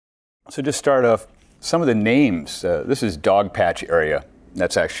So just start off, some of the names. This is Dog Patch area.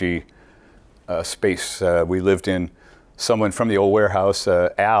 That's actually a space we lived in. Someone from the old warehouse,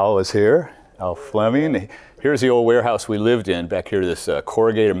 Al is here, Al Fleming. Here's the old warehouse we lived in. Back here, this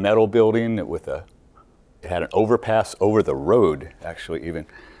corrugated metal building with it had an overpass over the road, actually, even.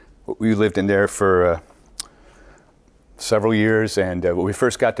 We lived in there for several years, and when we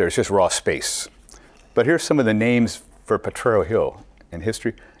first got there, it's just raw space. But here's some of the names for Potrero Hill in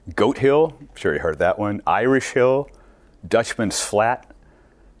history. Goat Hill, I'm sure you heard that one. Irish Hill, Dutchman's Flat,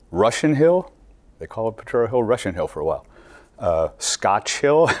 Russian Hill, they called Potrero Hill Russian Hill for a while. Scotch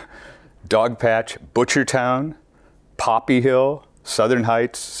Hill, Dog Patch, Butchertown, Poppy Hill, Southern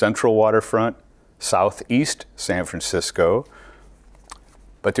Heights, Central Waterfront, Southeast San Francisco.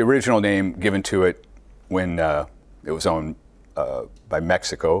 But the original name given to it when it was owned by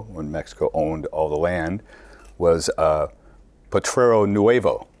Mexico, when Mexico owned all the land, was Potrero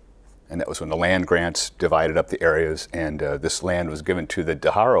Nuevo. And that was when the land grants divided up the areas, and this land was given to the De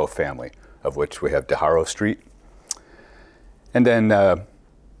Haro family, of which we have De Haro Street. And then,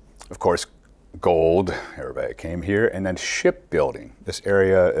 of course, gold, everybody came here, and then shipbuilding. This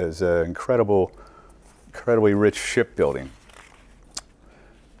area is an incredibly rich shipbuilding.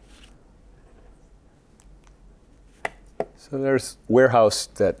 So there's warehouse,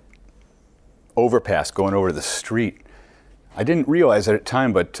 that overpass going over the street. I didn't realize it at the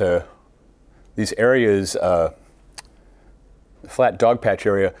time, but these areas, Flat Dog Patch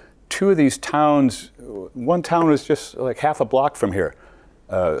area, two of these towns, one town was just like half a block from here.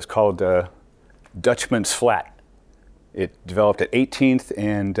 It's called Dutchman's Flat. It developed at 18th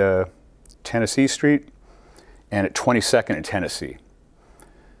and Tennessee Street and at 22nd and Tennessee.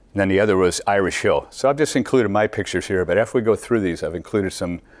 And then the other was Irish Hill. So I've just included my pictures here, but after we go through these, I've included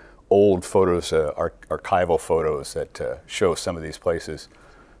some old photos, archival photos that show some of these places.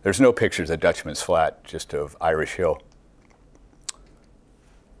 There's no pictures of Dutchman's Flat, just of Irish Hill.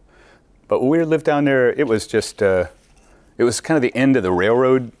 But when we lived down there, it was just, it was kind of the end of the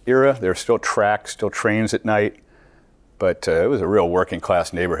railroad era. There were still tracks, still trains at night, but it was a real working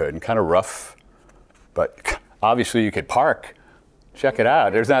class neighborhood and kind of rough. But obviously you could park. Check it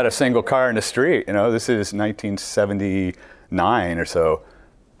out. There's not a single car in the street. You know, this is 1979 or so.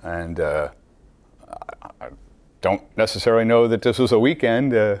 And I don't necessarily know that this was a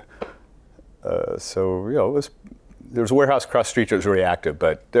weekend. So, you know, there was a warehouse across the street that was really active,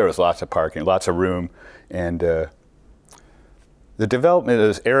 but there was lots of parking, lots of room. And the development of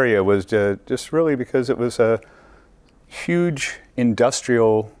this area was just really because it was a huge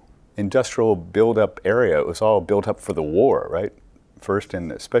industrial build-up area. It was all built up for the war, right? First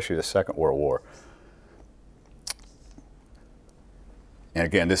and especially the Second World War. And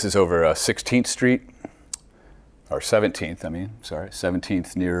again, this is over 16th Street, or 17th, I mean, sorry,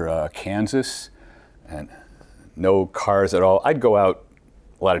 17th near Kansas, and no cars at all. I'd go out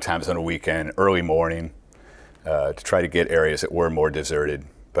a lot of times on a weekend, early morning, to try to get areas that were more deserted.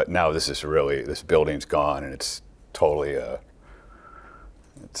 But now this building's gone, and it's totally,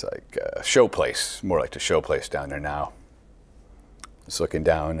 it's like a show place, more like the show place down there now. Just looking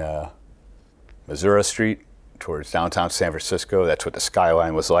down Missouri Street towards downtown San Francisco. That's what the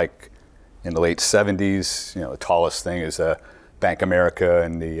skyline was like in the late 70s. You know, the tallest thing is Bank America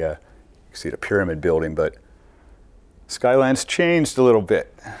and you can see the Pyramid Building, but skyline's changed a little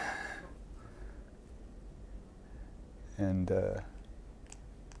bit. And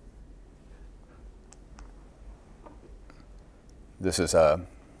this is a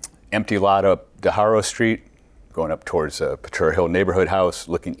empty lot up De Haro Street, going up towards Potrero Hill Neighborhood House,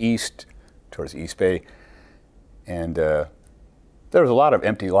 looking east towards East Bay. And there was a lot of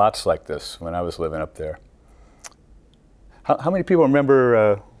empty lots like this when I was living up there. How many people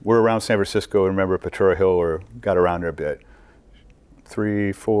remember, were around San Francisco, remember Potrero Hill or got around there a bit?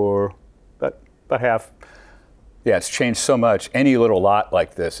 3, 4, about half. Yeah, it's changed so much. Any little lot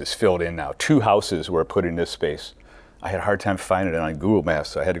like this is filled in now. 2 houses were put in this space. I had a hard time finding it on Google Maps,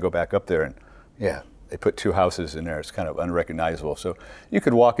 so I had to go back up there and, yeah, they put 2 houses in there. It's kind of unrecognizable. So you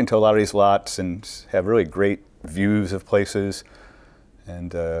could walk into a lot of these lots and have really great views of places,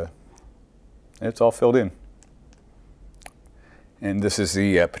 and it's all filled in. And this is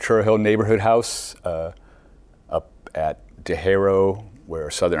the Potrero Hill Neighborhood House up at De Haro,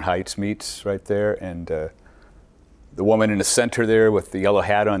 where Southern Heights meets right there. And the woman in the center there with the yellow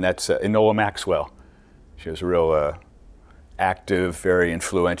hat on, that's Enola Maxwell. She was a real active, very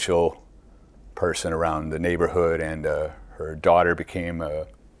influential person around the neighborhood, and her daughter became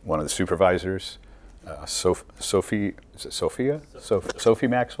one of the supervisors. Sophie, is it Sophia? Sophie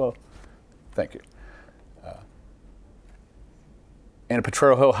Maxwell? Thank you. And a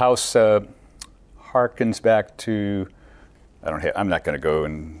Potrero Hill house harkens back to, I'm not going to go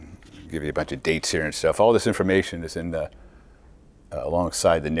and give you a bunch of dates here and stuff. All this information is in the,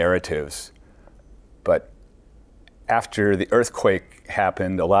 alongside the narratives. But after the earthquake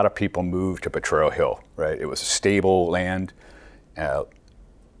happened, a lot of people moved to Potrero Hill, right? It was a stable land.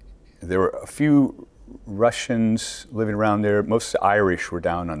 There were a few Russians living around there. Most Irish were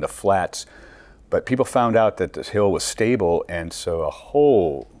down on the flats. But people found out that this hill was stable, and so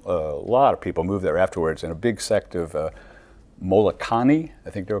a lot of people moved there afterwards. And a big sect of Molokani, I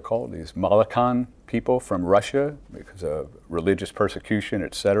think they were called, these Molokhan people from Russia, because of religious persecution,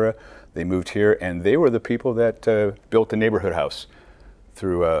 etc. They moved here, and they were the people that built the neighborhood house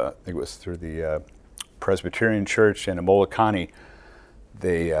through, I think it was through the Presbyterian Church and a Molokani.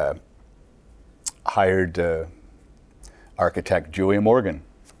 They hired architect Julia Morgan.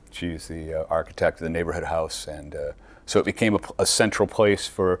 She's the architect of the neighborhood house, and so it became a central place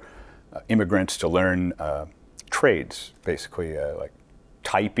for immigrants to learn trades, basically like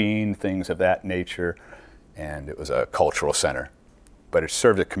typing, things of that nature, and it was a cultural center. But it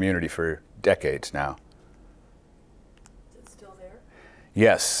served the community for decades now. Is it still there?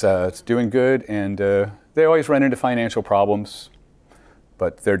 Yes, it's doing good, and they always run into financial problems,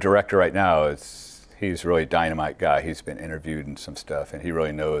 but their director right now he's a really dynamite guy. He's been interviewed and some stuff, and he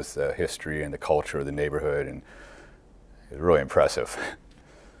really knows the history and the culture of the neighborhood, and it's really impressive.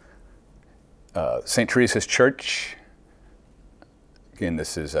 St. Teresa's Church. Again,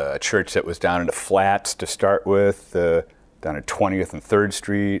 this is a church that was down in the flats to start with, down at 20th and 3rd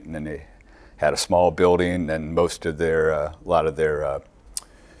Street, and then they had a small building, and most of their, a lot of their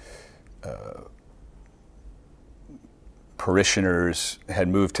parishioners had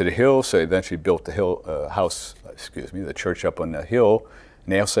moved to the hill, so they eventually built the the church up on the hill.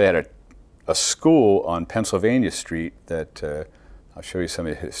 And they also had a school on Pennsylvania Street that, I'll show you some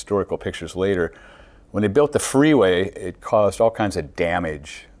of the historical pictures later. When they built the freeway, it caused all kinds of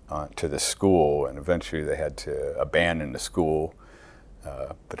damage to the school, and eventually they had to abandon the school.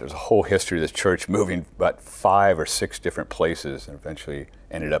 But there's a whole history of this church moving about 5 or 6 different places, and eventually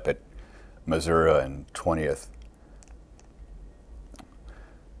ended up at Missouri and 20th.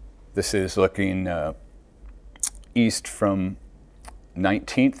 This is looking east from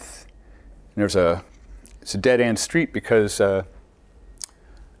 19th. And it's a dead-end street because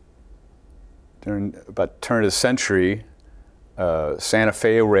during about the turn of the century, Santa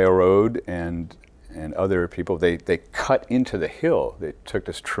Fe Railroad and other people, they cut into the hill. They took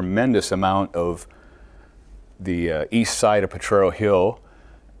this tremendous amount of the east side of Potrero Hill,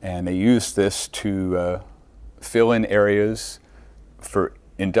 and they used this to fill in areas for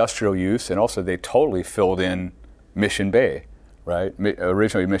industrial use, and also they totally filled in Mission Bay, right?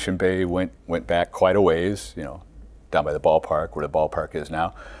 Originally Mission Bay went back quite a ways, down by the ballpark, where the ballpark is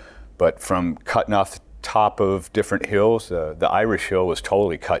now. But from cutting off the top of different hills, the Irish Hill was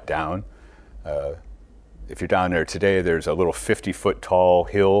totally cut down. If you're down there today, there's a little 50-foot tall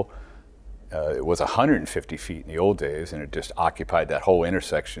hill. It was 150 feet in the old days, and it just occupied that whole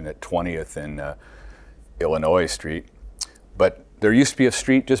intersection at 20th and Illinois Street. But there used to be a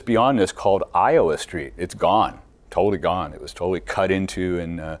street just beyond this called Iowa Street. It's gone, totally gone. It was totally cut into,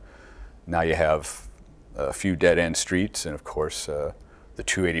 and now you have a few dead-end streets, and of course the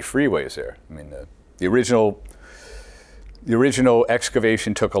 280 freeway is there. I mean, the original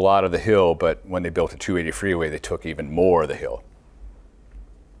excavation took a lot of the hill, but when they built the 280 freeway, they took even more of the hill.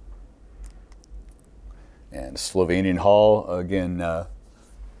 And Slovenian Hall, again,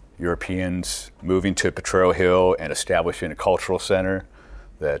 Europeans moving to Potrero Hill and establishing a cultural center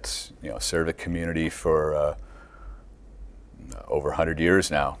that's served the community for over 100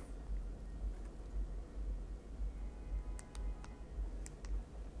 years now.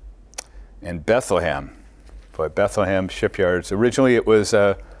 And Bethlehem, Bethlehem shipyards. Originally, it was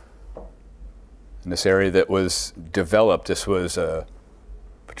in this area that was developed. This was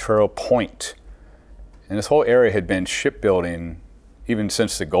Potrero Point, and this whole area had been shipbuilding even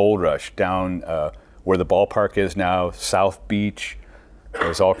since the gold rush, down where the ballpark is now, South Beach.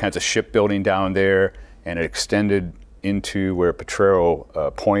 There's all kinds of shipbuilding down there, and it extended into where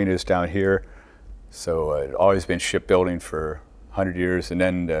Potrero Point is down here. So it had always been shipbuilding for 100 years. And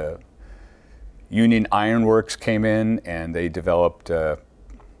then Union Iron Works came in, and they developed a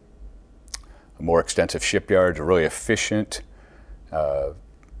more extensive shipyards, really efficient.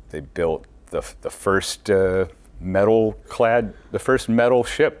 They built the first metal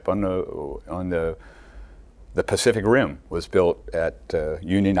ship on the Pacific Rim was built at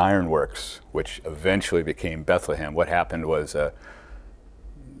Union Iron Works, which eventually became Bethlehem. What happened was there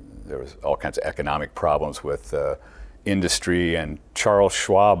was all kinds of economic problems with industry, and Charles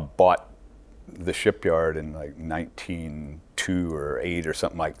Schwab bought the shipyard in like 1902 or 8 or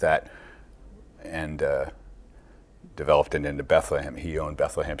something like that, and developed it into Bethlehem. He owned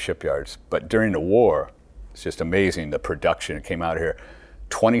Bethlehem shipyards. But during the war, it's just amazing the production that came out of here.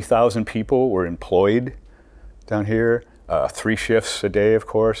 20,000 people were employed down here, 3 shifts a day, of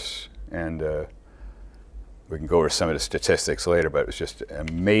course, and we can go over some of the statistics later, but it was just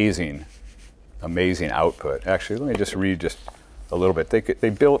amazing, amazing output. Actually, let me just read just a little bit. They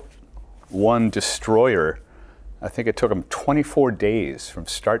built one destroyer. I think it took them 24 days from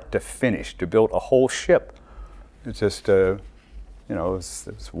start to finish to build a whole ship. It's just, you know,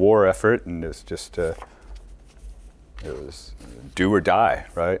 it's war effort, and it's just, it was do or die,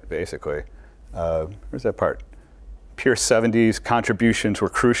 right, basically. Where's that part? Pure 70s contributions were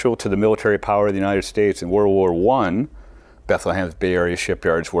crucial to the military power of the United States. In World War I, Bethlehem's Bay Area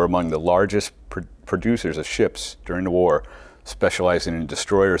shipyards were among the largest producers of ships during the war, specializing in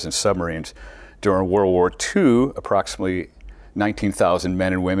destroyers and submarines. During World War II, approximately 19,000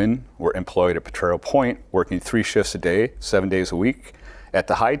 men and women were employed at Potrero Point, working 3 shifts a day, 7 days a week. At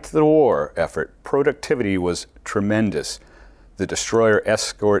the height of the war effort, productivity was tremendous. The destroyer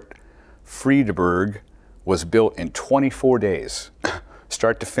escort Friedeberg was built in 24 days,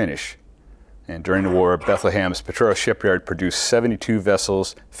 start to finish. And during the war, Bethlehem's Potrero shipyard produced 72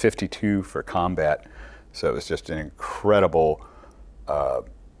 vessels, 52 for combat. So it was just an incredible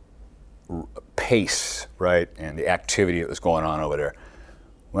pace, right, and the activity that was going on over there.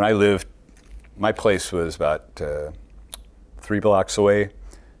 When I lived, my place was about 3 blocks away,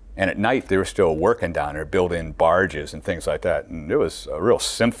 and at night they were still working down there, building barges and things like that. And it was a real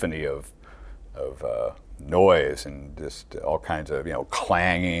symphony of noise and just all kinds of, you know,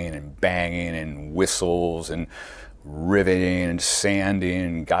 clanging and banging and whistles and riveting and sanding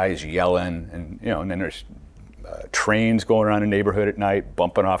and guys yelling, and you know, and then there's trains going around the neighborhood at night,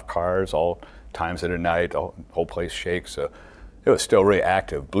 bumping off cars all times of the night. The whole place shakes. So it was still really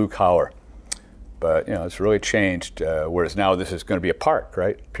active, blue collar. But you know, it's really changed. Whereas now this is going to be a park,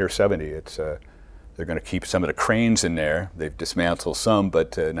 right? Pier 70. It's they're going to keep some of the cranes in there. They've dismantled some,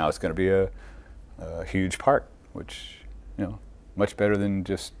 but now it's going to be a huge park, which, you know, much better than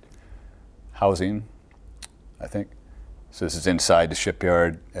just housing, I think. So this is inside the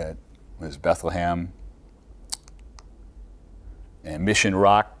shipyard at Bethlehem. And Mission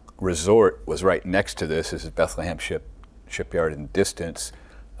Rock Resort was right next to this. This is Bethlehem shipyard in distance.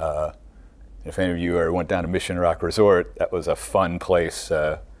 If any of you ever went down to Mission Rock Resort, that was a fun place.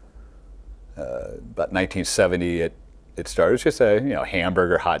 About 1970, it started. It was just a, you know,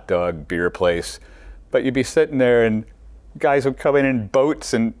 hamburger, hot dog, beer place. But you'd be sitting there, and guys would come in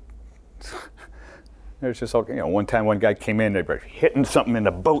boats, and there's just all, you know, one time one guy came in, they were hitting something in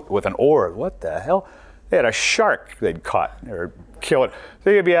the boat with an oar. What the hell? They had a shark they'd caught or killed. So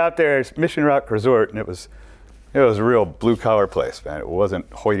you'd be out there, it's Mission Rock Resort, and it was a real blue collar place, man. It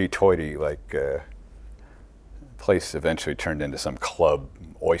wasn't hoity-toity like the place eventually turned into some club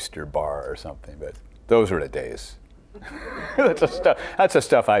oyster bar or something. But those were the days. That's the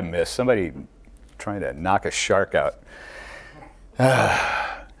stuff I miss. Somebody trying to knock a shark out.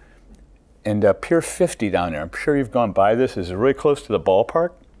 And Pier 50 down there, I'm sure you've gone by this, is really close to the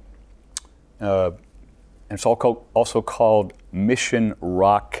ballpark. And it's also called Mission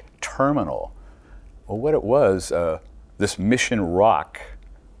Rock Terminal. Well, what it was, this Mission Rock,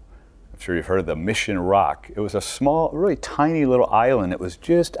 I'm sure you've heard of the Mission Rock. It was a small, really tiny little island that was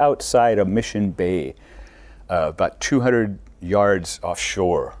just outside of Mission Bay, about 200 yards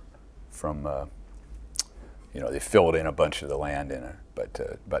offshore from, you know, they filled in a bunch of the land in it, but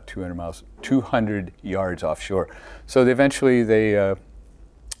about 200 yards offshore. So they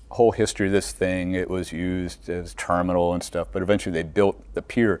whole history of this thing, it was used as terminal and stuff, but eventually they built the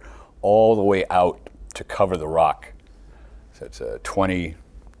pier all the way out to cover the rock. So it's a 20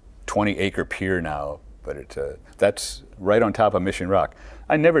 acre pier now, but that's right on top of Mission Rock.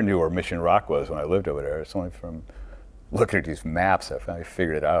 I never knew where Mission Rock was when I lived over there. It's only from looking at these maps I finally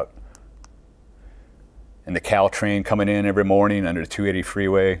figured it out. And the Cal train coming in every morning under the 280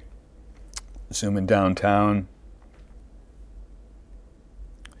 freeway, zooming downtown.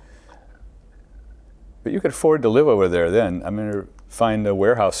 But you could afford to live over there then. I'm going to find a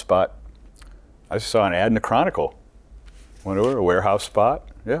warehouse spot. I just saw an ad in the Chronicle. Went over, a warehouse spot.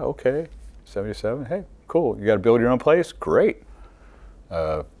 Yeah, okay. 77. Hey, cool. You got to build your own place? Great.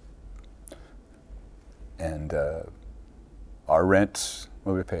 And our rents,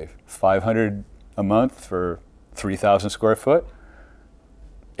 what do we pay? $500 a month for 3,000 square foot,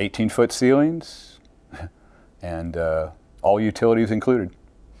 18-foot ceilings, and all utilities included.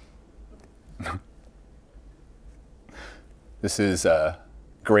 This is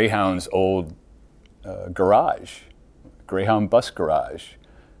Greyhound's old garage, Greyhound bus garage.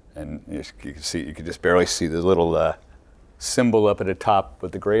 And you can just barely see the little symbol up at the top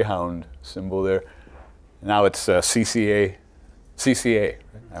with the Greyhound symbol there. Now it's CCA, right?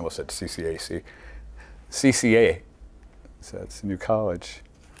 I almost said CCAC. CCA, so it's a new college.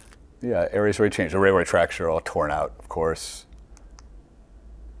 Yeah, areas really changed. The railway tracks are all torn out, of course.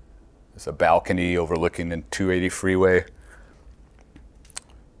 There's a balcony overlooking the 280 freeway.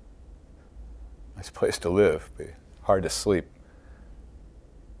 Nice place to live, but hard to sleep.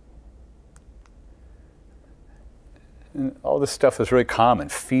 And all this stuff is really common.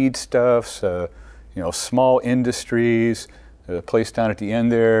 Feedstuffs, small industries. There's a place down at the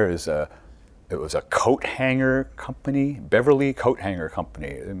end there is it was a coat hanger company, Beverly Coat Hanger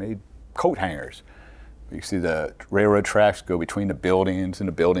Company. They made coat hangers. You see the railroad tracks go between the buildings, and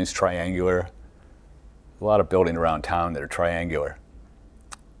the buildings triangular. A lot of buildings around town that are triangular.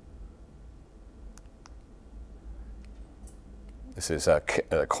 This is a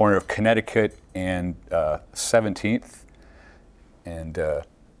corner of Connecticut and 17th, and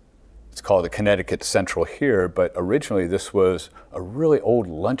it's called the Connecticut Central here, but originally this was a really old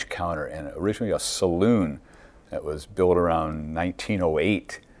lunch counter and originally a saloon that was built around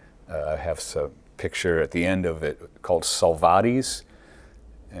 1908. I have a picture at the end of it called Salvati's.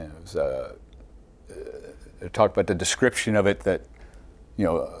 And it was, it talked about the description of it that,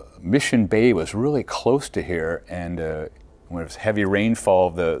 Mission Bay was really close to here, and when it was heavy rainfall,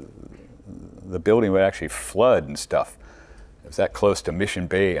 the building would actually flood and stuff. It was that close to Mission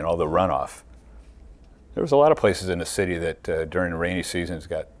Bay and all the runoff. There was a lot of places in the city that during the rainy seasons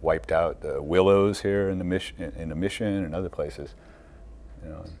got wiped out. The Willows here in the Mission and other places.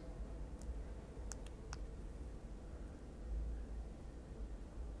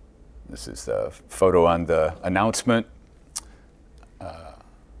 This is the photo on the announcement.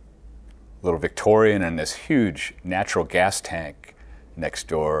 Little Victorian and this huge natural gas tank next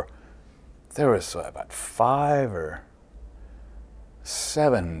door. There was about 5 or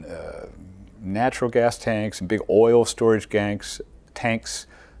 7 natural gas tanks and big oil storage tanks.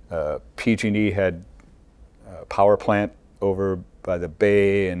 PG&E had a power plant over by the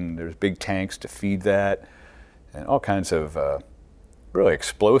bay, and there's big tanks to feed that, and all kinds of really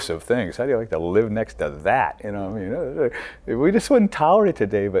explosive things. How do you like to live next to that? We just wouldn't tolerate it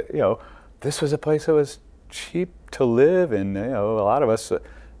today, but this was a place that was cheap to live in. A lot of us, I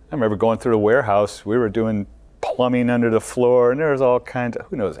remember going through the warehouse, we were doing plumbing under the floor, and there was all kinds of,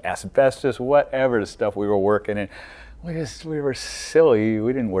 who knows, asbestos, whatever the stuff we were working in. We were silly.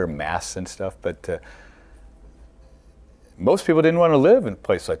 We didn't wear masks and stuff, but most people didn't want to live in a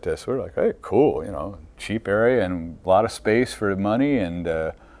place like this. We were like, hey, cool, cheap area and a lot of space for money, and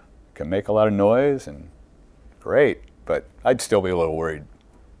can make a lot of noise, and great. But I'd still be a little worried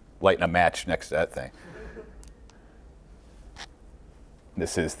lighting a match next to that thing.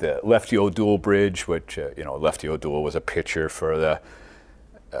 This is the Lefty O'Doul Bridge, which, Lefty O'Doul was a pitcher for the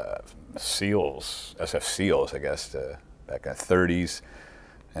Seals, SF Seals, I guess, back in the 30s.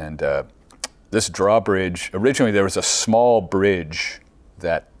 And this drawbridge, originally there was a small bridge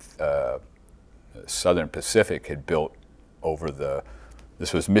that Southern Pacific had built over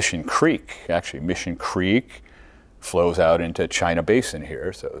this was Mission Creek. Actually, Mission Creek flows out into China Basin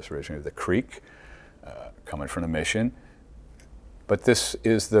here, so it was originally the creek coming from the Mission. But this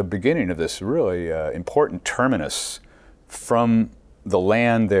is the beginning of this really important terminus from the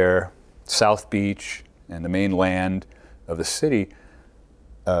land there, South Beach, and the main land of the city.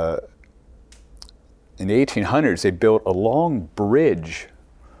 In the 1800s, they built a long bridge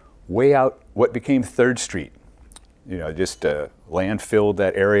way out what became 3rd Street. Just land filled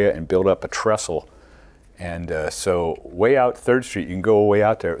that area and built up a trestle. And so way out 3rd Street, you can go way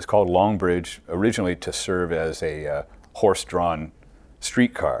out there. It was called Long Bridge, originally to serve as a horse-drawn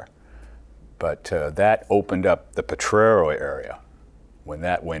streetcar. But that opened up the Potrero area when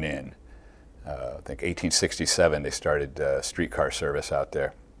that went in. I think 1867, they started streetcar service out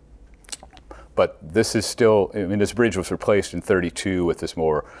there. But this is still, this bridge was replaced in 32 with this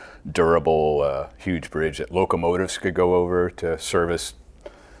more durable, huge bridge that locomotives could go over to service,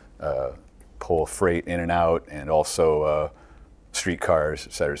 pull freight in and out, and also streetcars,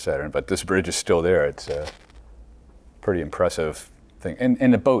 et cetera, et cetera. But this bridge is still there. It's a pretty impressive thing.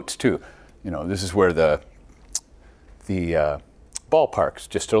 And the boats, too. This is where the ballpark's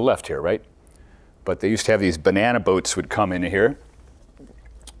just to the left here, right? But they used to have these banana boats would come into here.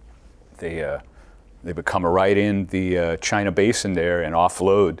 They would come right in the China Basin there and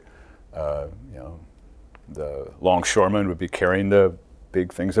offload. The longshoremen would be carrying the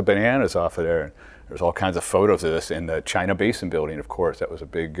big things of bananas off of there. And There's all kinds of photos of this in the China Basin building, of course. That was a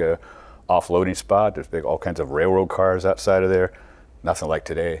big offloading spot. There's all kinds of railroad cars outside of there. Nothing like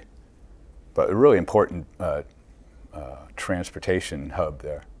today, but a really important transportation hub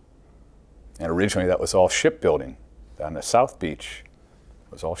there. And originally that was all shipbuilding. On the South Beach,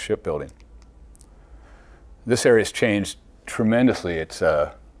 it was all shipbuilding. This area has changed tremendously. It's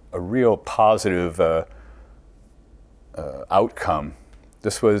a real positive outcome.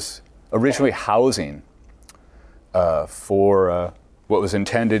 This was originally housing for what was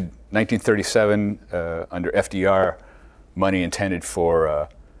intended, 1937, under FDR, money intended for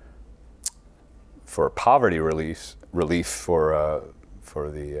poverty relief for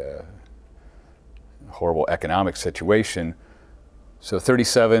the horrible economic situation. So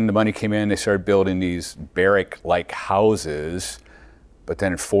 37, the money came in, they started building these barrack-like houses, but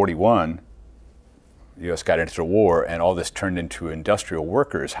then in 41, the U.S. got into the war, and all this turned into industrial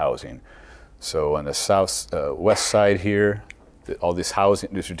workers' housing. So on the west side here, all this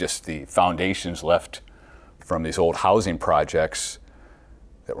housing, these are just the foundations left from these old housing projects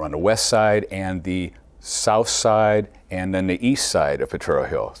that were on the west side and the south side, and then the east side of Potrero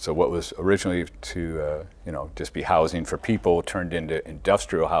Hill. So what was originally to just be housing for people turned into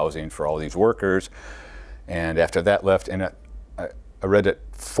industrial housing for all these workers. And after that left, and I read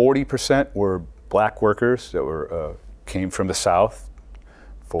that 40% were black workers that were came from the South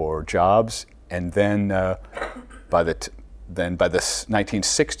for jobs, and then by the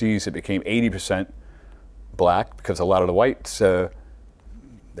 1960s it became 80% black because a lot of the whites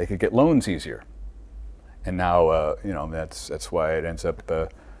they could get loans easier. And now, that's why it ends up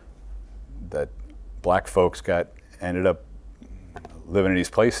that black folks ended up living in these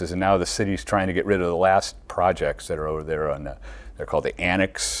places. And now the city's trying to get rid of the last projects that are over there they're called the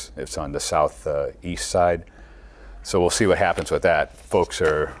Annex. It's on the southeast side. So we'll see what happens with that. Folks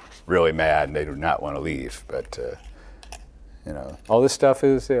are really mad and they do not want to leave. But all this stuff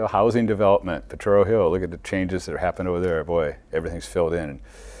is housing development. Potrero Hill. Look at the changes that are happening over there. Boy, everything's filled in.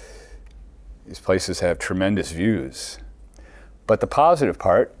 These places have tremendous views. But the positive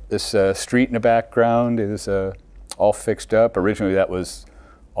part, this street in the background is all fixed up. Originally that was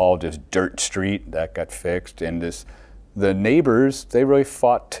all just dirt street. That got fixed. And the neighbors, they really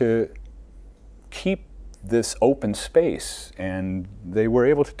fought to keep this open space. And they were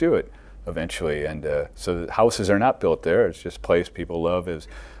able to do it eventually. And so the houses are not built there. It's just a place people love is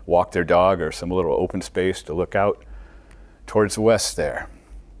walk their dog or some little open space to look out towards the west there.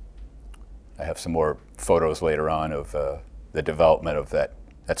 I have some more photos later on of the development of that.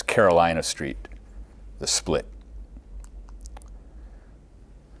 That's Carolina Street, the split.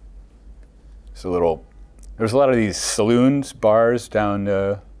 There's a lot of these saloons, bars down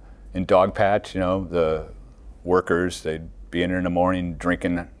in Dogpatch. The workers, they'd be in there in the morning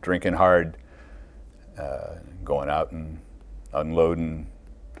drinking hard, going out and unloading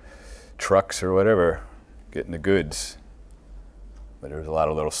trucks or whatever, getting the goods. But there's a lot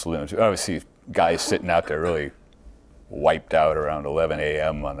of little saloons. Obviously, guys sitting out there really wiped out around 11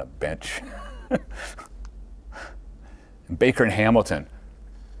 a.m. on a bench. Baker and Hamilton.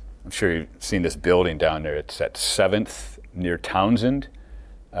 I'm sure you've seen this building down there. It's at 7th near Townsend.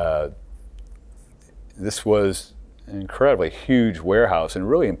 This was an incredibly huge warehouse and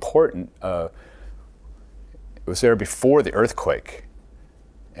really important. It was there before the earthquake.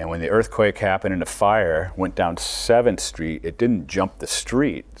 And when the earthquake happened and the fire went down 7th Street, it didn't jump the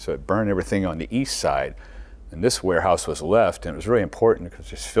street, so it burned everything on the east side. And this warehouse was left, and it was really important because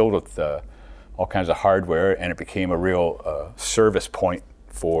it was filled with all kinds of hardware, and it became a real service point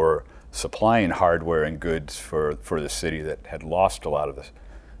for supplying hardware and goods for the city that had lost a lot of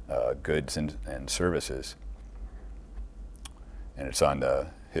the goods and services. And it's on the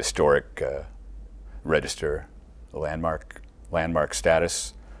historic register, the landmark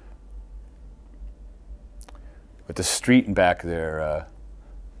status. But the street in back there,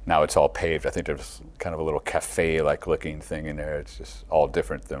 now it's all paved. I think there's kind of a little cafe-like looking thing in there. It's just all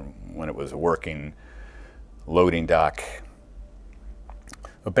different than when it was a working loading dock.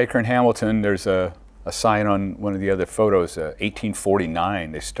 But Baker and Hamilton, there's a sign on one of the other photos,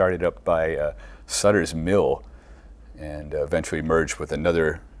 1849. They started up by Sutter's Mill and eventually merged with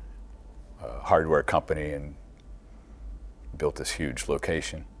another hardware company and built this huge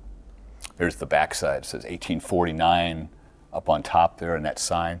location. There's the backside. It says 1849 up on top there in that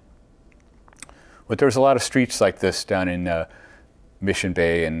sign. But there's a lot of streets like this down in Mission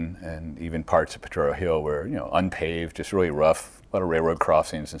Bay and even parts of Potrero Hill where, unpaved, just really rough, a lot of railroad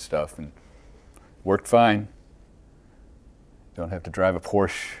crossings and stuff, and worked fine. Don't have to drive a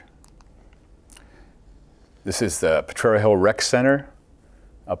Porsche. This is the Potrero Hill Rec Center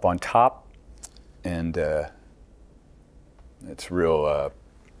up on top. and it's real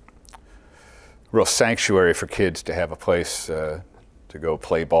sanctuary for kids to have a place to go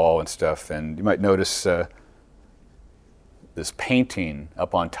play ball and stuff. And you might notice this painting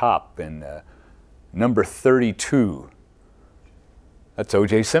up on top in number 32. That's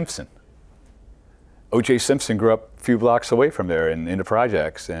O.J. Simpson. O.J. Simpson grew up a few blocks away from there in the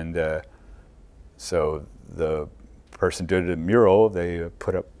projects, and so the person did a mural. They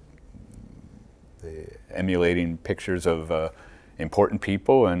put up emulating pictures of important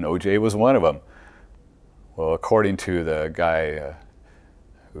people, and O.J. was one of them. Well, according to the guy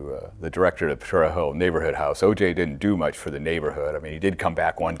the director of the Potrero neighborhood house, O.J. didn't do much for the neighborhood. I mean, he did come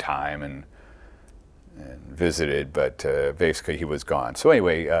back one time and visited, but basically he was gone. So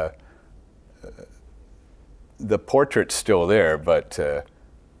anyway, the portrait's still there, but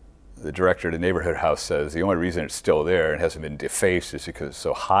the director of the neighborhood house says the only reason it's still there and hasn't been defaced is because it's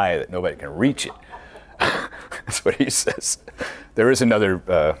so high that nobody can reach it. That's what he says. There is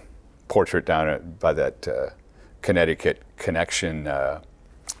another portrait down by that Connecticut Connection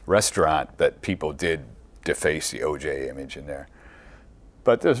restaurant that people did deface the O.J. image in there.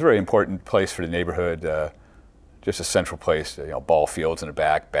 But there's a very important place for the neighborhood, just a central place, you know, ball fields in the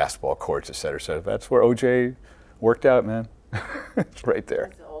back, basketball courts, et cetera, et cetera. That's where O.J. worked out, man. It's right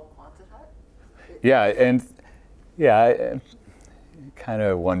there. Is the old Quonset hut? Yeah, and yeah, I kind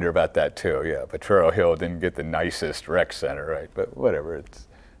of wonder about that too. Yeah, Potrero Hill didn't get the nicest rec center, right? But whatever,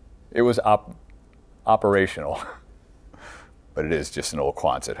 it was operational. But it is just an old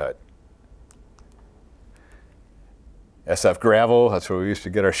Quonset hut. SF gravel, that's where we used to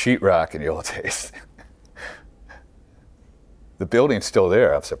get our sheetrock in the old days. The building's still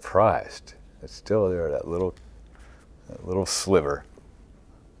there, I'm surprised. It's still there, that little sliver.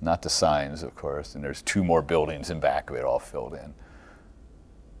 Not the signs, of course, and there's 2 more buildings in back of it all filled in.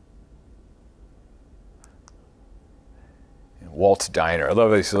 And Walt's Diner, I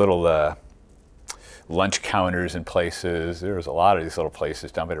love these little lunch counters in places. There's a lot of these little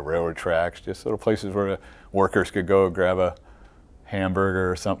places down by the railroad tracks, just little places where the workers could go grab a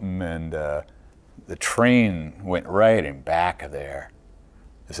hamburger or something, and the train went right in back of there.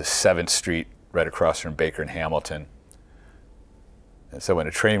 This is 7th Street, right across from Baker and Hamilton. And so when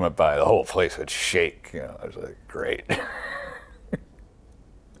the train went by, the whole place would shake. You know, it was like, great.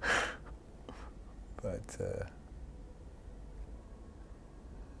 But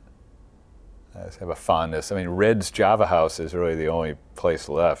I just have a fondness. I mean, Red's Java House is really the only place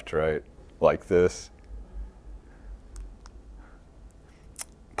left, right? Like this.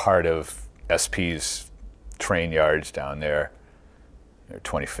 Part of SP's train yards down there. They're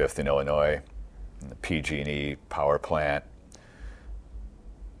 25th in Illinois, and the PG&E power plant.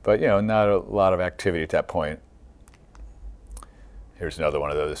 But, you know, not a lot of activity at that point. Here's another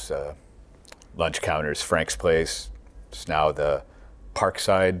one of those lunch counters, Frank's Place. It's now the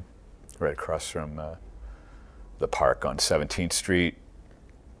Parkside, right across from the park on 17th Street.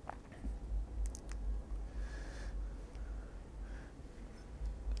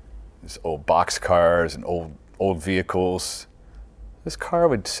 There's old box cars and old vehicles. This car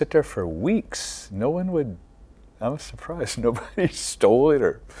would sit there for weeks. No one would, I'm surprised nobody stole it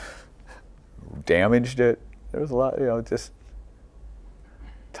or damaged it. There was a lot, you know, just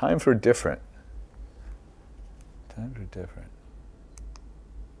times were different. Times were different.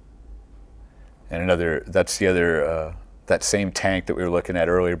 And another, that's the other, that same tank that we were looking at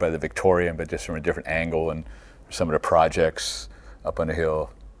earlier by the Victorian, but just from a different angle, and some of the projects up on the hill.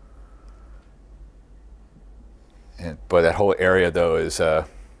 And boy, that whole area though is,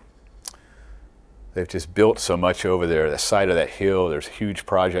 they've just built so much over there. The side of that hill, there's a huge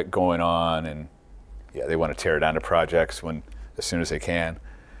project going on, and yeah, they want to tear down the projects as soon as they can.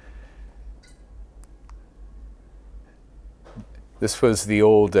 This was the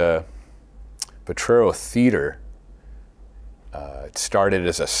old Potrero Theater. It started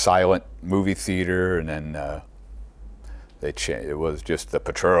as a silent movie theater, and then it was just the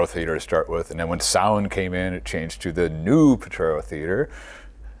Potrero Theater to start with, and then when sound came in, it changed to the new Potrero Theater,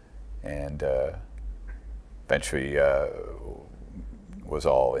 and eventually was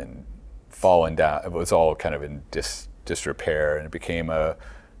all falling down. It was all kind of in disrepair, and it became a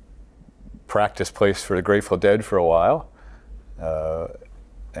practice place for the Grateful Dead for a while,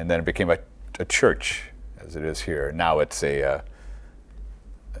 and then it became a church, as it is here. Now it's a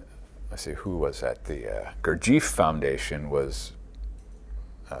let's see, who was that? The Gurdjieff Foundation was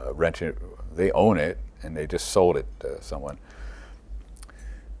renting. They own it, and they just sold it to someone.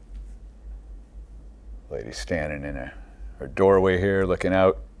 Lady standing in her doorway here, looking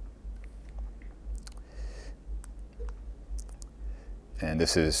out. And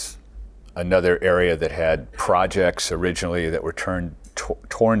this is another area that had projects originally that were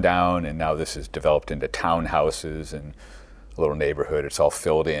torn down, and now this is developed into townhouses and a little neighborhood. It's all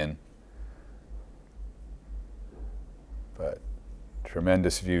filled in. But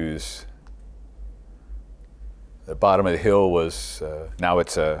tremendous views. The bottom of the hill was, now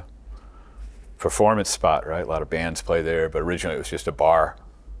it's a performance spot, right? A lot of bands play there, but originally it was just a bar.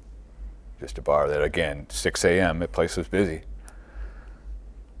 Just a bar that, again, 6 a.m., the place was busy.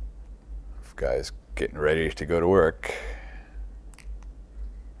 Guys getting ready to go to work.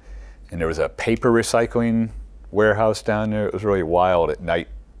 And there was a paper recycling warehouse down there. It was really wild at night.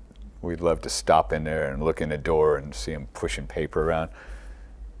 We'd love to stop in there and look in the door and see them pushing paper around.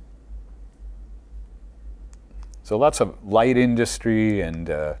 So lots of light industry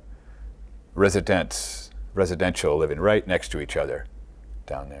and residential living right next to each other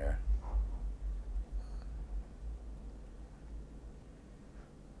down there.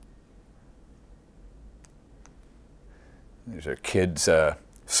 These are kids,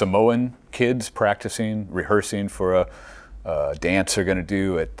 Samoan kids practicing, rehearsing for a dance they're going to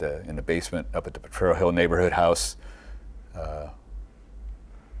do in the basement up at the Potrero Hill neighborhood house.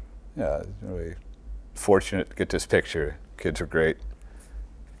 Yeah, really fortunate to get this picture. Kids are great.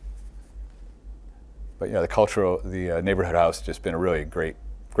 But yeah, the neighborhood house has just been a really great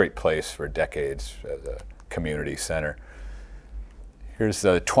place for decades as a community center. Here's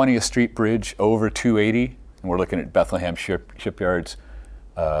the 20th Street Bridge over 280. And we're looking at Bethlehem Shipyards.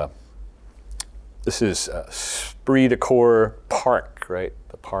 This is Esprit de Corps Park, right?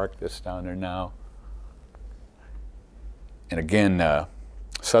 The park that's down there now. And again,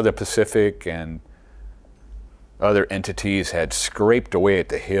 Southern Pacific and other entities had scraped away at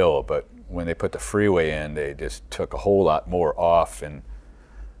the hill, but when they put the freeway in, they just took a whole lot more off, and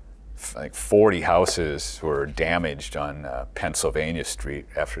like 40 houses were damaged on Pennsylvania Street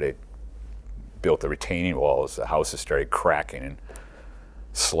after they built the retaining walls. The houses started cracking and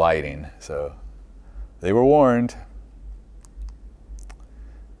sliding, so they were warned.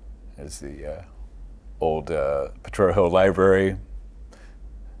 There's the old Potrero Hill Library. It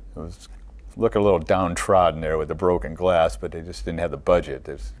was looking a little downtrodden there with the broken glass, but they just didn't have the budget.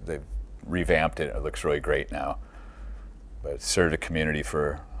 They've revamped it. It looks really great now. But it served the community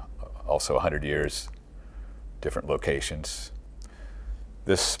for also 100 years, different locations.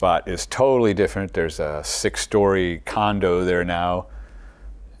 This spot is totally different. There's a 6-story condo there now.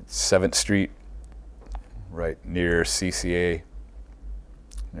 It's 7th Street, right near CCA.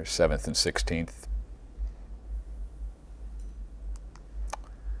 There's 7th and 16th.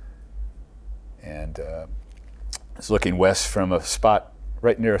 And it's looking west from a spot,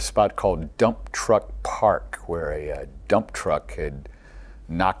 right near a spot called Dump Truck Park, where a dump truck had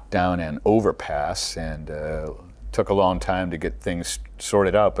knocked down an overpass, and took a long time to get things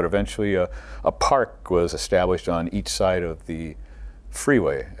sorted out, but eventually a park was established on each side of the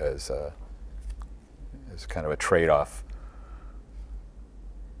freeway as kind of a trade-off.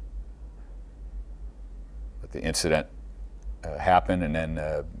 But the incident happened, and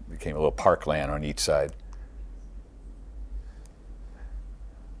then became a little parkland on each side.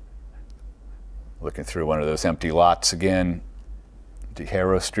 Looking through one of those empty lots again,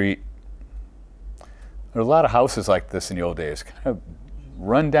 DeHaro Street. There were a lot of houses like this in the old days, kind of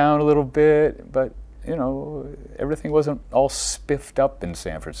run down a little bit, but you know, everything wasn't all spiffed up in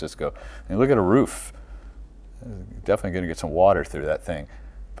San Francisco. And look at a roof. Definitely going to get some water through that thing.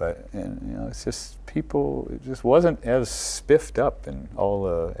 But you know, it's just people. It just wasn't as spiffed up, and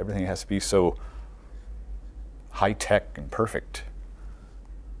everything has to be so high tech and perfect.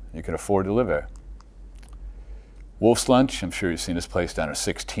 You can afford to live there. Wolf's Lunch. I'm sure you've seen this place down at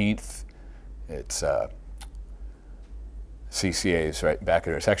 16th. It's CCA's right back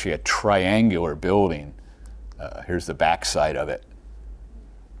there. It's actually a triangular building. Here's the back side of it.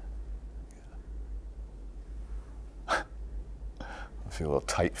 I feel a little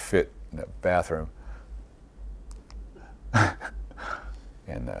tight fit in the bathroom.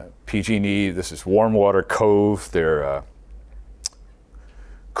 And PG&E, this is Warm Water Cove. They're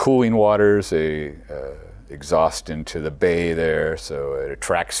cooling waters. They exhaust into the bay there, so it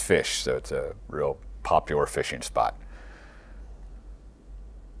attracts fish. So it's a real popular fishing spot.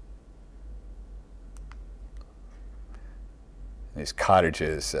 These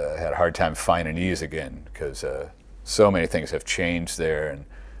cottages had a hard time finding these again, because so many things have changed there, and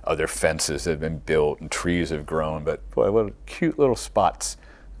other fences have been built and trees have grown. But boy, what cute little spots,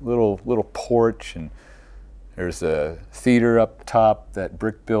 little porch, and there's the theater up top, that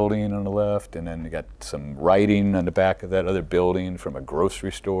brick building on the left, and then you got some writing on the back of that other building from a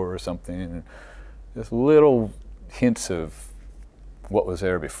grocery store or something. And just little hints of what was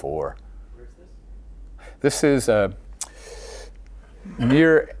there before. This is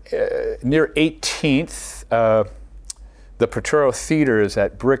near 18th. The Potrero Theater is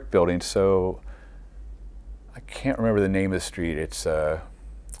that brick building, so I can't remember the name of the street. It's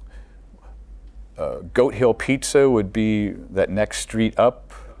Goat Hill Pizza would be that next street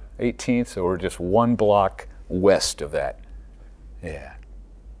up, 18th, so we're just one block west of that. Yeah.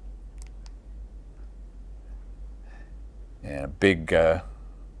 And a big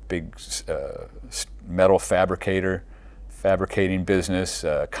metal fabricating business,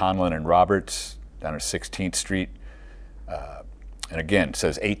 Conlon and Roberts, down on 16th Street. And again, it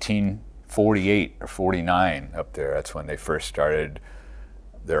says 1848 or 49 up there. That's when they first started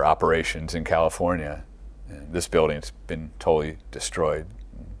their operations in California. And this building's been totally destroyed.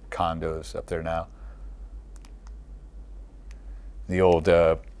 Condos up there now. The old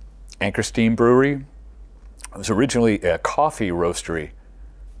Anchor Steam Brewery. It was originally a coffee roastery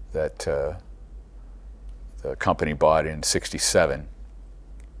that the company bought in '67.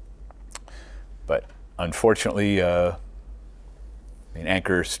 But unfortunately,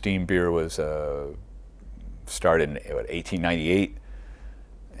 Anchor Steam Beer was started in 1898,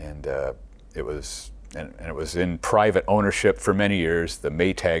 and it was in private ownership for many years. The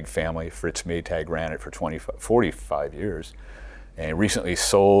Maytag family, Fritz Maytag, ran it for 45 years. And recently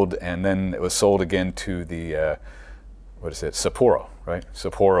sold, and then it was sold again to the, Sapporo, right?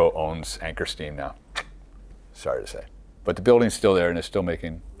 Sapporo owns Anchor Steam now. Sorry to say. But the building's still there, and it's still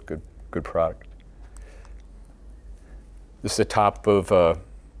making good product. This is the top of a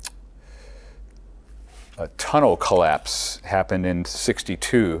tunnel collapse happened in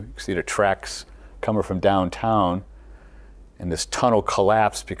 '62. You can see the tracks coming from downtown, and this tunnel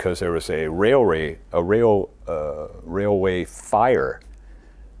collapsed because there was a railway fire,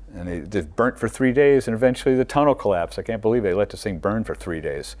 and it just burnt for 3 days, and eventually the tunnel collapsed. I can't believe they let this thing burn for 3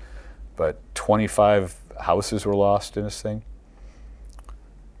 days, but 25 houses were lost in this thing.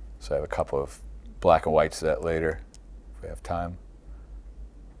 So I have a couple of black and whites of that later, if we have time.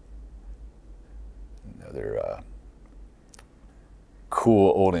 Another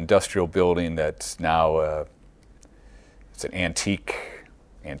cool old industrial building that's now it's an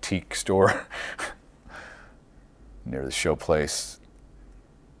antique store near the show place.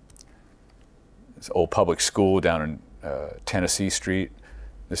 This old public school down in Tennessee Street.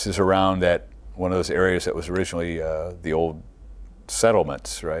 This is around that one of those areas that was originally the old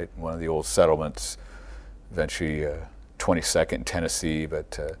settlements, right? One of the old settlements, eventually 22nd in Tennessee,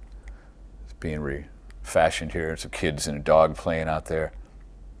 but it's being refashioned here. Some kids and a dog playing out there.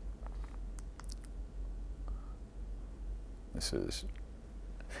 This is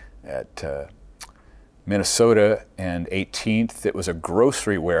at Minnesota and 18th. It was a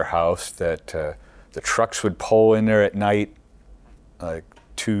grocery warehouse that the trucks would pull in there at night, like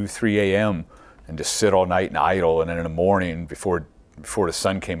 2, 3 a.m. and just sit all night and idle. And then in the morning, before the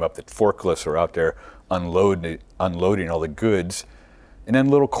sun came up, the forklifts were out there unloading all the goods. And then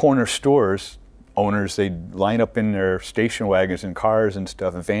little corner stores, owners, they'd line up in their station wagons and cars and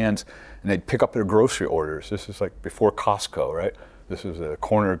stuff and vans, and they'd pick up their grocery orders. This is like before Costco, right? This was a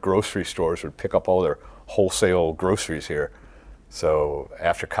corner grocery stores would pick up all their wholesale groceries here. So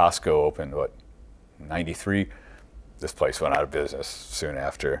after Costco opened, what, 93, this place went out of business soon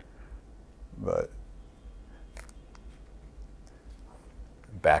after. But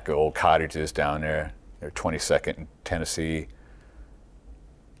back of old cottages down there, they're 22nd in Tennessee.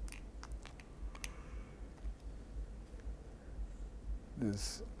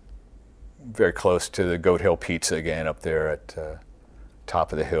 Is very close to the Goat Hill Pizza again up there at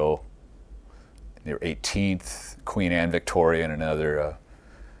top of the hill near 18th, Queen Anne Victoria, and another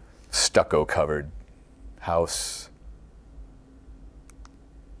stucco covered house.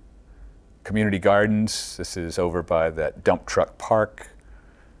 Community Gardens, this is over by that dump truck park.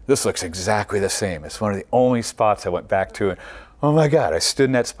 This looks exactly the same. It's one of the only spots I went back to, and oh my God, I stood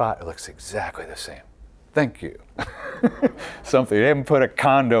in that spot. It looks exactly the same. Thank you. Something, they haven't put a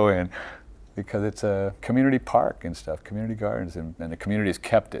condo in because it's a community park and stuff, community gardens, and the community's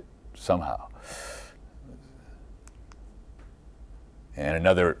kept it somehow. And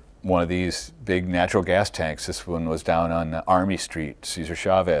another one of these big natural gas tanks, this one was down on Army Street, Cesar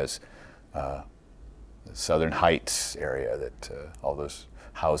Chavez, the Southern Heights area that all those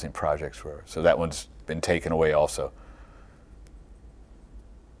housing projects were. So that one's been taken away also.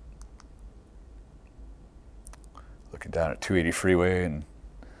 Looking down at 280 freeway, and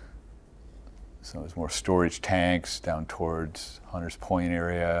so there's more storage tanks down towards Hunters Point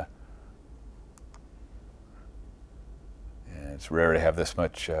area. And it's rare to have this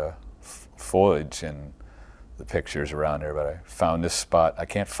much foliage in the pictures around there, but I found this spot. I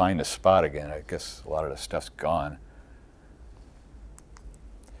can't find this spot again. I guess a lot of the stuff's gone.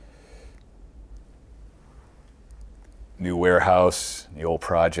 New warehouse, the old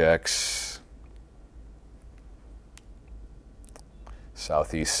projects,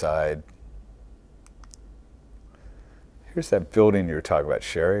 southeast side. Here's that building you were talking about,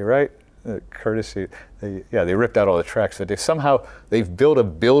 Sherry, right? Courtesy, they ripped out all the tracks, but they've built a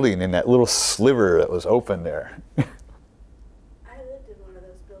building in that little sliver that was open there. I lived in one of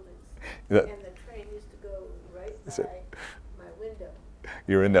those buildings, and the train used to go right by my window.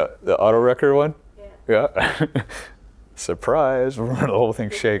 You were in the auto wrecker one? Yeah. Yeah. Surprise, the whole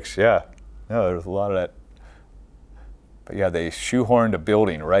thing shakes, yeah. No, there's a lot of that. But yeah, they shoehorned a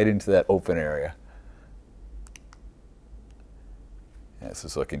building right into that open area. Yeah, this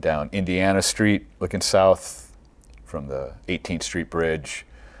is looking down Indiana Street, looking south from the 18th Street Bridge.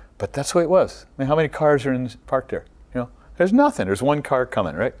 But that's the way it was. I mean, how many cars are parked there? You know, there's nothing. There's one car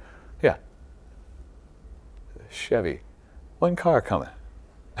coming, right? Yeah. Chevy. One car coming.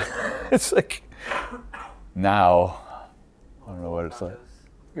 It's like, now, I don't know what it's like.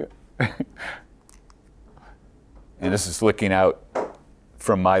 Yeah. And this is looking out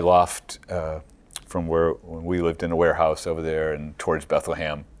from my loft, from when we lived in a warehouse over there and towards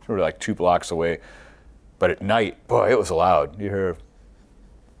Bethlehem. We were like 2 blocks away. But at night, boy, it was loud. You hear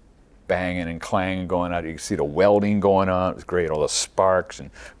banging and clanging going on. You could see the welding going on. It was great. All the sparks and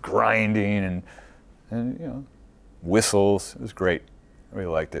grinding and you know, whistles. It was great. I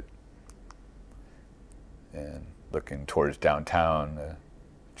really liked it. And looking towards downtown,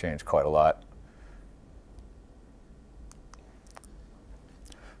 changed quite a lot.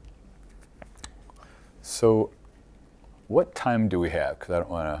 So what time do we have? Because I don't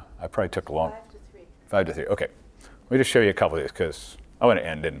want to, I probably took a long. 5 to 3. 5 to 3, okay. Let me just show you a couple of these because I want to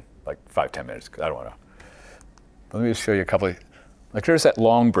end in like 5-10 minutes because I don't want to. Let me just show you a couple of, like there's that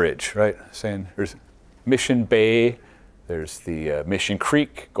long bridge, right? Saying there's Mission Bay, there's the Mission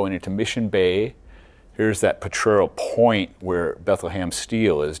Creek going into Mission Bay. Here's that Potrero Point where Bethlehem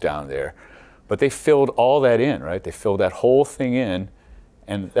Steel is down there. But they filled all that in, right? They filled that whole thing in,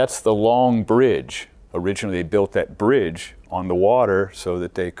 and that's the long bridge. Originally, they built that bridge on the water so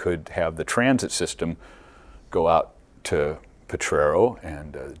that they could have the transit system go out to Potrero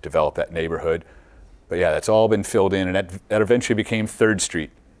and develop that neighborhood. But yeah, that's all been filled in, and that eventually became 3rd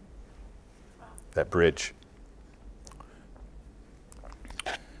Street, that bridge.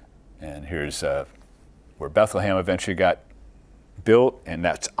 And here's where Bethlehem eventually got built, and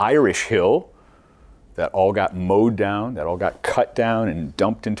that's Irish Hill. That all got mowed down, that all got cut down and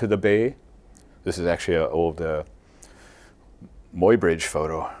dumped into the bay. This is actually an old Muybridge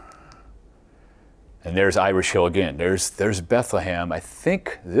photo. And there's Irish Hill again. There's Bethlehem. I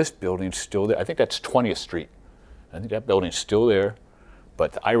think this building's still there. I think that's 20th Street. I think that building's still there.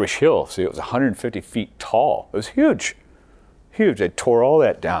 But the Irish Hill, see, it was 150 feet tall. It was huge, huge. They tore all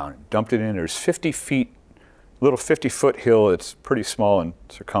that down, dumped it in. There's 50 feet, little 50-foot hill that's pretty small in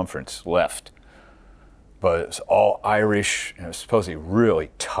circumference left. But it's all Irish, and it's supposedly really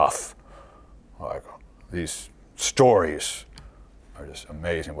tough. Like, these stories are just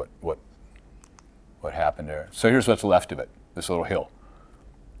amazing what happened there. So here's what's left of it, this little hill.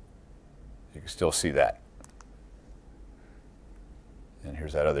 You can still see that. And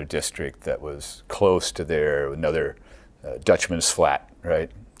here's that other district that was close to there, another Dutchman's Flat, right,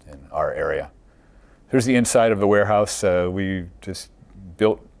 in our area. Here's the inside of the warehouse. We just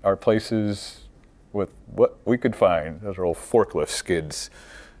built our places with what we could find. Those are old forklift skids.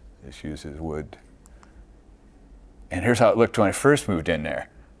 This uses wood. And here's how it looked when I first moved in there.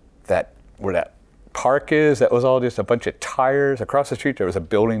 Where that park is, that was all just a bunch of tires. Across the street there was a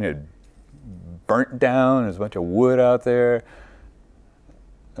building that had burnt down. There's a bunch of wood out there.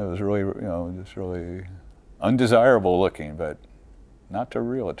 It was really, you know, just really undesirable looking, but not to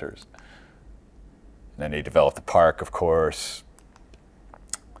realtors. And then they developed the park, of course.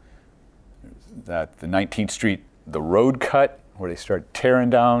 The 19th Street, the road cut, where they started tearing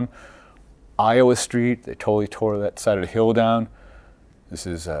down Iowa Street. They totally tore that side of the hill down. This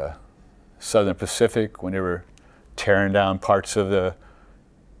is Southern Pacific, when they were tearing down parts of the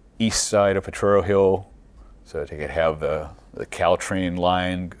east side of Potrero Hill so that they could have the Caltrain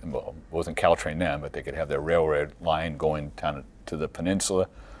line. Well, it wasn't Caltrain then, but they could have their railroad line going down to the peninsula.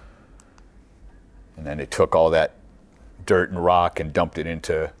 And then they took all that dirt and rock and dumped it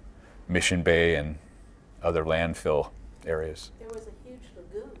into Mission Bay and other landfill areas. There was a huge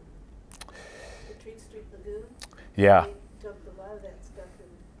lagoon, the Treat Street Lagoon. Yeah. They dumped a lot of that stuff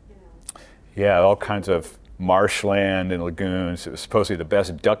in, you know. Yeah, all kinds of marshland and lagoons. It was supposedly the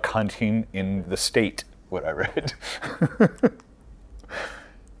best duck hunting in the state. what I read.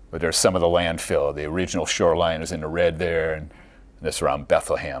 But there's some of the landfill. The original shoreline is in the red there, and this around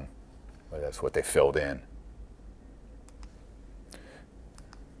Bethlehem. But that's what they filled in.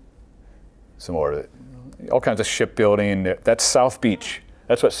 Some more, all kinds of shipbuilding. That's South Beach.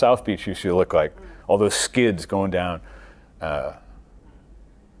 That's what South Beach used to look like. All those skids going down.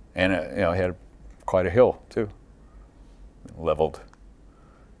 And it had quite a hill, too. Leveled.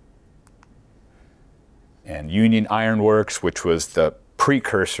 And Union Iron Works, which was the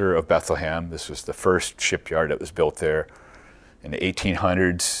precursor of Bethlehem. This was the first shipyard that was built there in the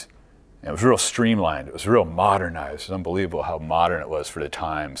 1800s. And it was real streamlined. It was real modernized. It was unbelievable how modern it was for the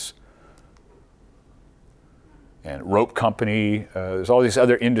times. And rope company, there's all these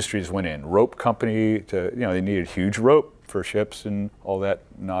other industries went in. Rope company, they needed huge rope for ships and all that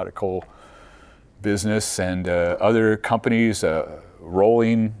nautical business. And other companies,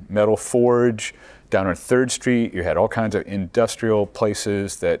 rolling, metal forge. Down on 3rd Street, you had all kinds of industrial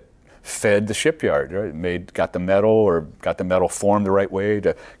places that fed the shipyard, right? Got the metal formed the right way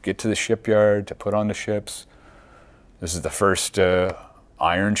to get to the shipyard, to put on the ships. This is the first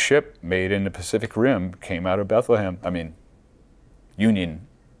iron ship made in the Pacific Rim, came out of Bethlehem. I mean, Union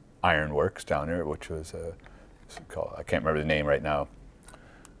Iron Works down there, which was, I can't remember the name right now.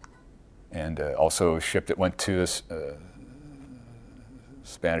 And also a ship that went to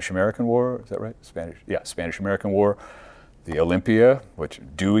Spanish-American War, is that right? Spanish-American War. The Olympia, which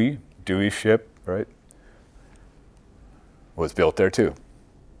Dewey's ship, right, was built there too.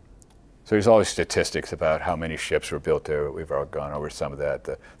 So there's always statistics about how many ships were built there. We've all gone over some of that.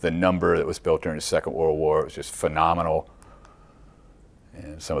 The number that was built during the Second World War was just phenomenal.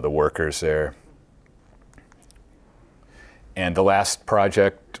 And some of the workers there. And the last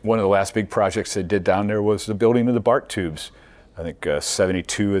project, one of the last big projects they did down there was the building of the BART tubes. I think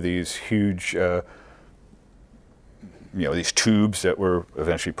 72 of these huge, these tubes that were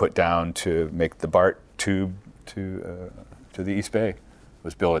eventually put down to make the BART tube to the East Bay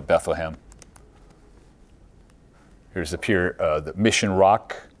was built at Bethlehem. Here's the pier, the Mission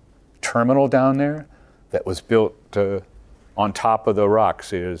Rock terminal down there that was built on top of the rocks.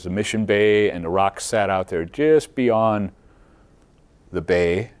 There's the Mission Bay, and the rocks sat out there just beyond the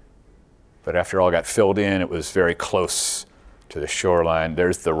bay. But after it all got filled in, it was very close to the shoreline.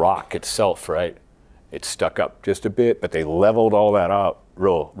 There's the rock itself, right? It stuck up just a bit, but they leveled all that out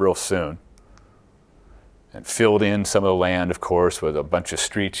real soon. And filled in some of the land, of course, with a bunch of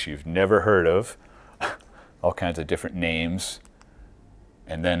streets you've never heard of, all kinds of different names.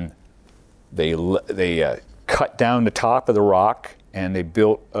 And then they cut down the top of the rock, and they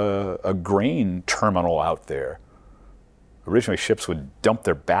built a grain terminal out there. Originally, ships would dump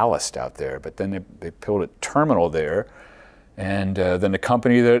their ballast out there, but then they built a terminal there. And then the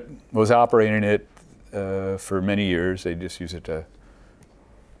company that was operating it for many years, they just used it to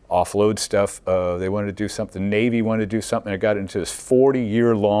offload stuff. They wanted to do something. The Navy wanted to do something. It got into this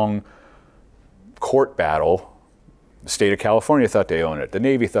 40-year-long court battle. The state of California thought they owned it. The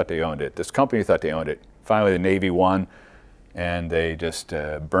Navy thought they owned it. This company thought they owned it. Finally, the Navy won, and they just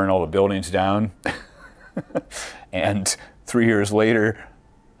burned all the buildings down. And 3 years later,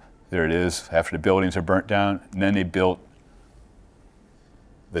 there it is, after the buildings are burnt down, and then they built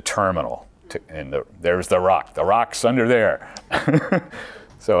the terminal. And there's the rock. The rock's under there.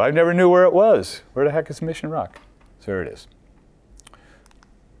 So I never knew where it was. Where the heck is Mission Rock? So there it is.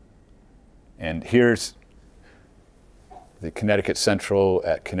 And here's the Connecticut Central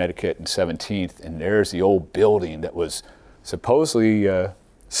at Connecticut and 17th, and there's the old building that was supposedly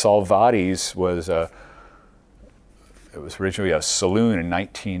Salvati's was. It was originally a saloon in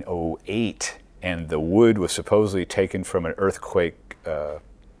 1908, and the wood was supposedly taken from an earthquake.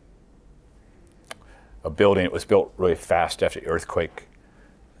 A building. It was built really fast after the earthquake.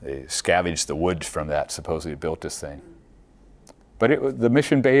 They scavenged the wood from that, supposedly built this thing. But the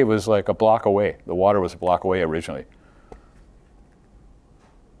Mission Bay was like a block away. The water was a block away originally.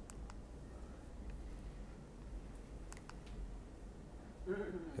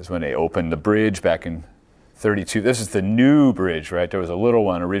 This is when they opened the bridge back in 32. This is the new bridge, right? There was a little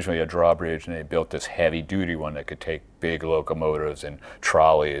one, originally a drawbridge, and they built this heavy-duty one that could take big locomotives and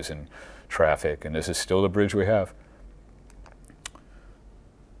trolleys and traffic, and this is still the bridge we have.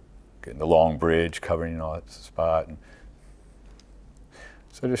 Getting the long bridge covering all that spot. And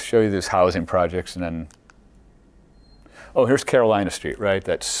so just show you these housing projects, and then, oh, here's Carolina Street, right?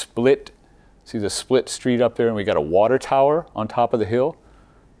 That split, see the split street up there, and we got a water tower on top of the hill.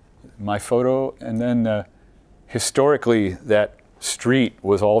 My photo, and then historically that street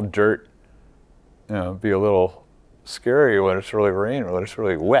was all dirt. You know, it'd be a little scary when it's really raining, when it's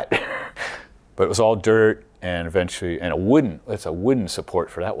really wet. But it was all dirt, and eventually, and it's a wooden support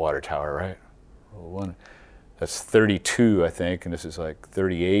for that water tower, right? Well, that's 32, I think, and this is like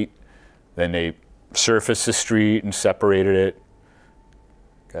 38. Then they surfaced the street and separated it.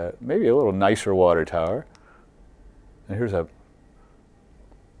 Got maybe a little nicer water tower. And here's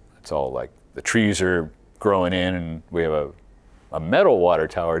it's all like the trees are growing in, and we have a metal water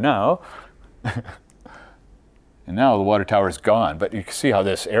tower now. And now the water tower is gone, but you can see how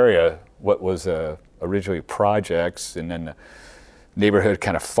this area, what was originally projects, and then the neighborhood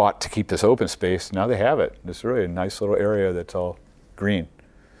kind of fought to keep this open space. Now they have it. It's really a nice little area that's all green.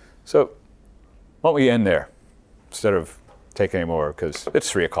 So why don't we end there instead of taking any more, because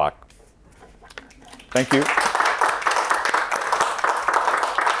it's 3 o'clock. Thank you.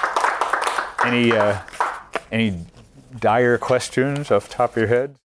 Any dire questions off the top of your head?